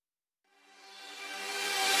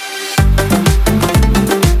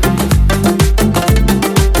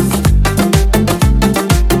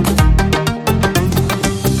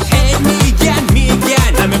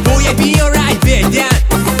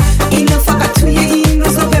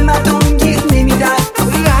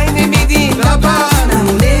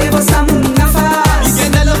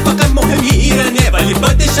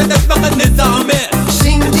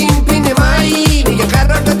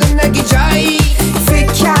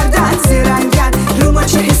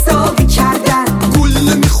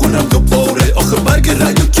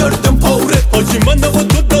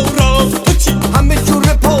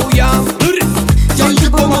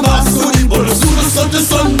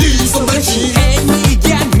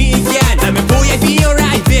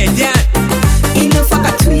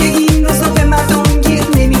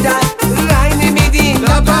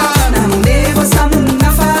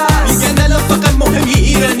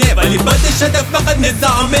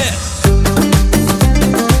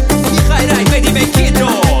میخوای رای بدی به کی تو؟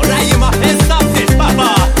 رای ما حساب نیست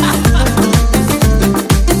بابا.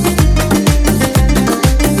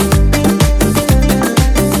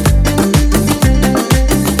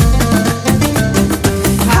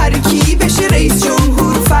 هر کی بشه رئیس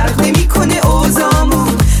جمهور فرق نمیکنه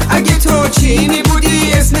اوضاعمون. اگه تو چینی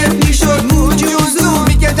بودی اسمت میشد موجوزو.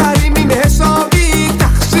 میگه تحریمیم حسابی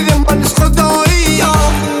تقصیر ما نیست خدایی.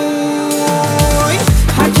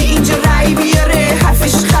 هر کی اینجا رای بیاره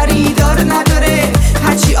حرفش خریدار نداره.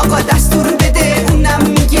 هرچی آقا دستور بده اونم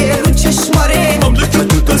میگه رو چشماره. مملکت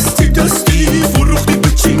رو دستی دستی فروختی به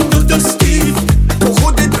چین دو دستی. تو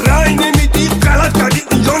خودت رای نمیدی غلط کردی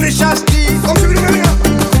اینجا نشستی.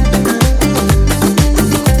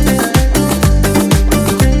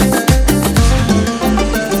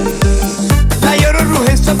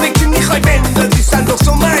 فکر میخوای بندازی صندوق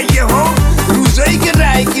سمیه ها. روزایی که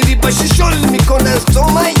رای گیری باشه شل میکنه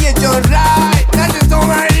سمیه جان. رای نده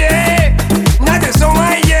سمیه نده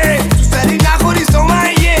سمیه. تو سری نخوری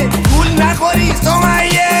سمیه گول نخوری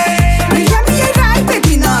سمیه. میگم بیای رای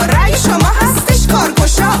بدینا. رای شما هستش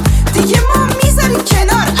کارگشا. دیگه ما میذاریم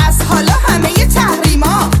کنار از حالا همه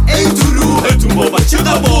تحریما. ای تو روحتون بابا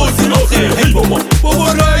چقدر بازین آخه. هی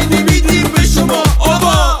بابا رای نمیدیم به شما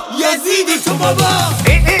آبا یزیدی تو بابا.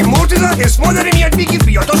 مرتضی اسما داره میاد بگیر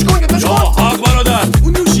بیا داش کن داش کن. حق برادر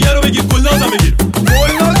اون نوشیه رو بگیر گلنازم بگیر.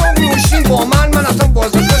 گلناز اون نوشین با من اصلا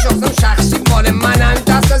بازیش اصلا شخصی مال منن.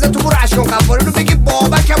 دست از تو برو اشکان قفاری رو بگیر.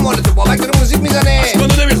 بابکم مال تو. بابک داره موزیک میزنه.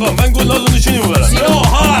 اشکانو نمیخوام من گلناز و نوشینی میبرم.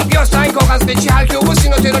 سینا بیا سنگ کاغذ بچی هر کی و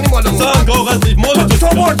سینا تهرانی مالمون. سنگ کاغذ مال تو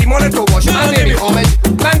بردی مال تو باشه. من نمیخوام.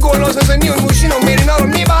 من گلناز و نوشین و